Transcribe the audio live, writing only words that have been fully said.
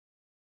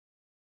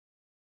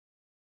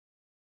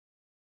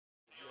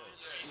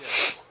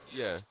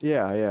Yeah.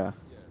 Yeah.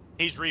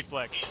 He's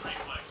reflex.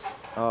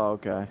 Oh,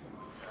 okay.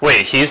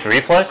 Wait, he's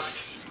reflex?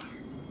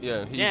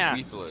 Yeah, he's Yeah.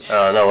 reflex.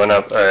 Oh no, we're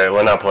not. All right,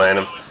 we're not playing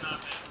him.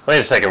 Wait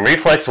a second.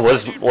 Reflex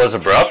was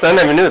abrupt. I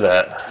never knew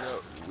that.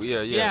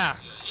 No, yeah.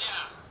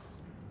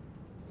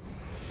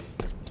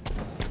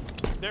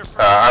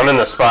 I'm in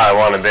the spot I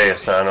want to be,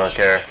 so I don't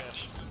care.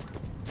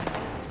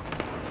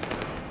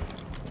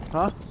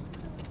 Huh?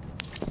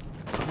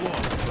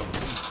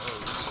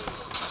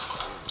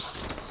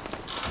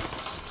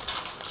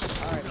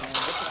 Alright, man.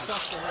 What the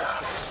fuck's the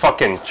head?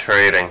 Fucking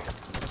trading.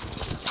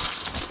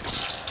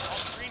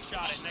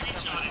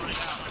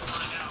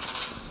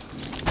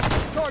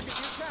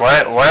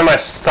 Why am I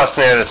stuck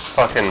near this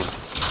fucking...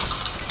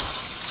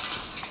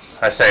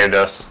 I saved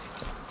us.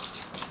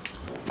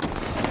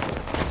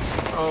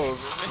 Oh,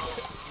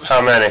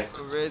 How many?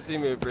 red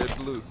team and red,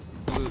 blue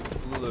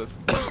left.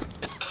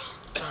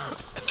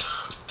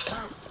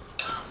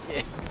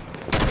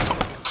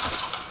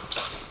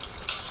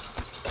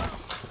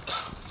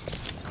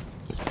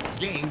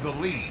 Gain the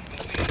lead.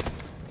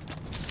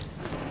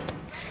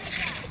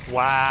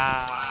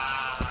 Wow.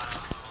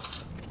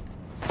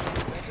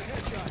 That's a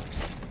headshot.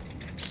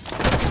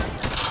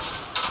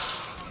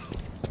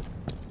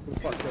 Who the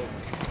fuck killed me?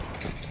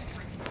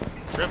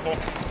 Triple.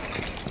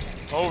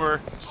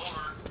 Over.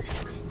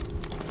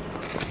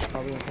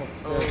 Probably went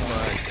Oh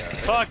my god.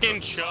 Fucking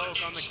choke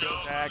on the kill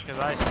tag because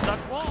I suck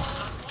wall.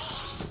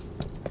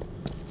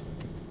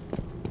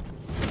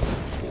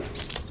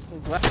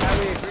 Glad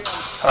we agree on.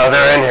 Oh,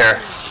 they're in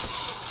here.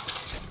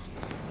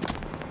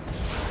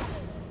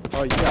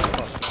 Oh, you got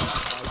fucked.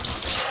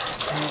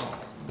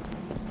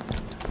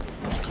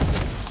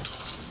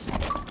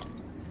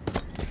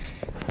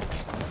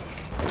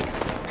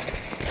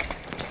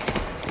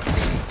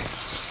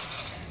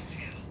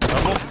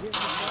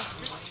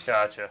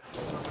 Gotcha.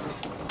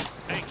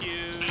 Thank you.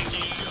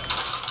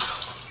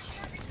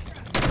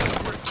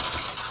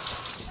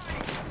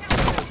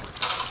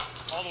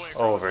 All the way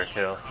across.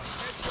 Overkill.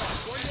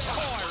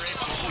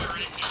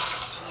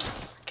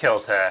 Kill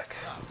tack.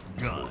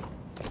 Gun.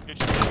 Good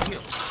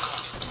shit.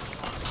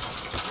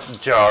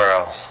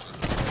 Jaro.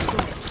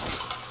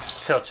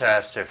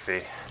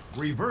 Tilchastrophe.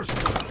 Reversal.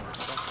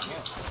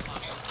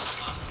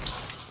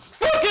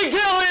 Fucking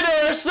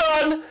Killionaire,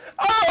 son!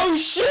 Oh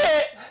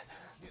shit!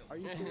 Are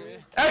you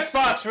kidding?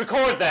 Xbox,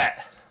 record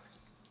that!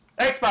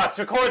 Xbox,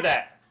 record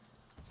that!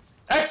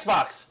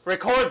 Xbox,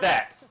 record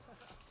that!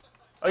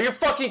 Oh, you're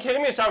fucking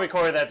kidding me? It's not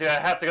recording that, dude. I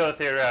have to go to the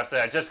theater after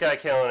that. I just got a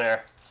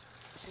Killionaire.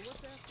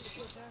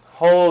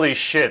 Holy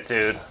shit,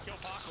 dude.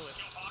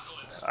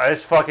 I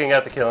just fucking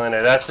got the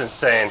Killionaire. That's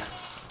insane.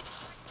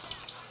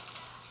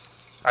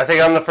 I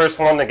think I'm the first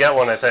one to get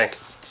one, I think.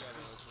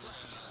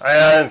 I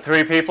had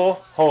 3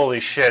 people? Holy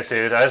shit,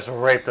 dude. I just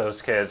raped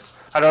those kids.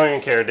 I don't even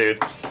care,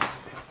 dude.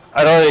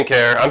 I don't even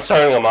care. I'm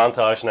starting a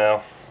montage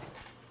now.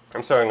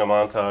 I'm starting a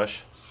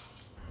montage.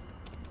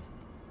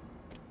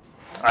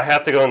 I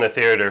have to go in the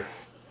theater.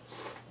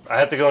 I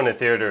have to go in the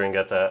theater and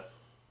get that.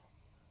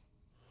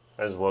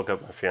 I just woke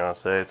up my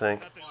fiance, I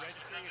think.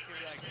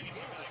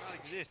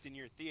 In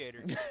your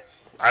theater.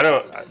 I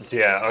don't,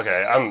 yeah,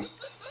 okay. I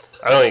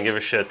don't even give a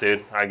shit,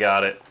 dude. I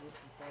got it.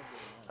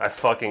 I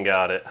fucking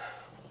got it.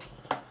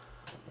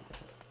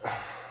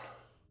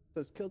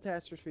 So it's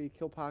Killtastrophe,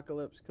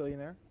 Killpocalypse,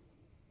 Killionaire?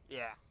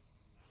 Yeah.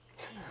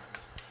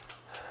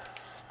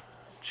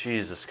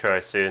 Jesus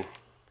Christ, dude.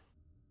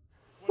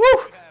 Woo!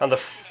 On the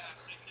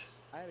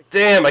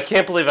damn, I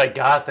can't believe I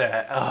got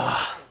that.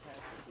 Ugh,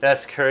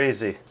 that's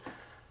crazy.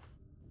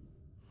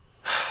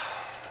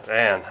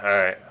 Man,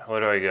 alright. Where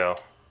do I go?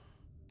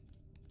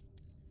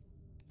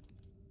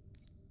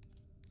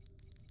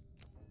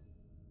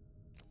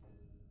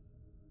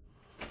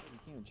 You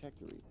can't even check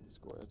the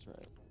score, that's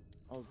right.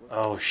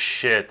 Oh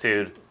shit,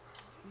 dude.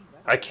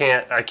 I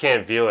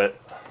can't view it.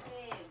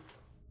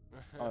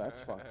 Oh,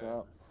 that's fucked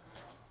up.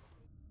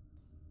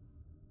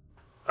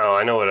 Oh,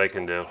 I know what I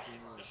can do.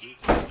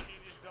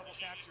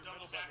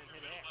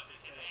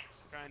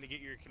 Trying to get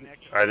your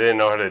connect. I didn't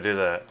know how to do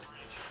that.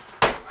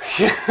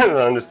 You don't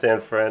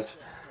understand French.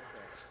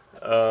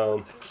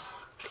 Alright,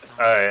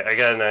 I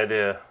got an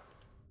idea.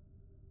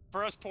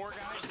 For us poor guys.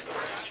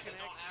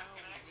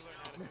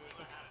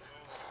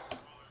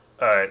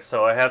 Alright,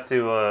 so I have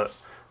to,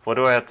 what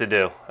do I have to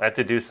do? I have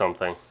to do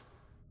something.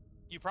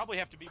 You probably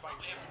have to be by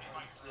yourself.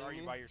 Or are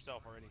you by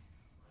yourself already?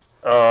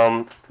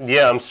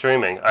 Yeah, I'm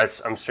streaming.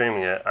 I'm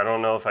streaming it. I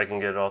don't know if I can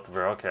get it off the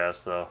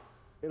broadcast, though.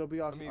 It'll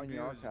be on many your views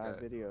you archive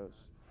got? videos.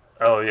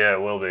 Oh, yeah,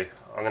 it will be.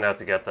 I'm gonna have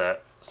to get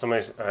that.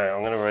 Alright,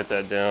 I'm gonna write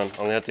that down. I'm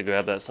gonna have to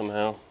grab that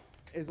somehow.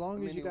 As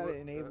long as you mean, got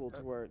it enabled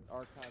to where it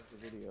archives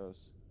the videos.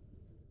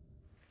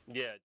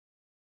 Yeah.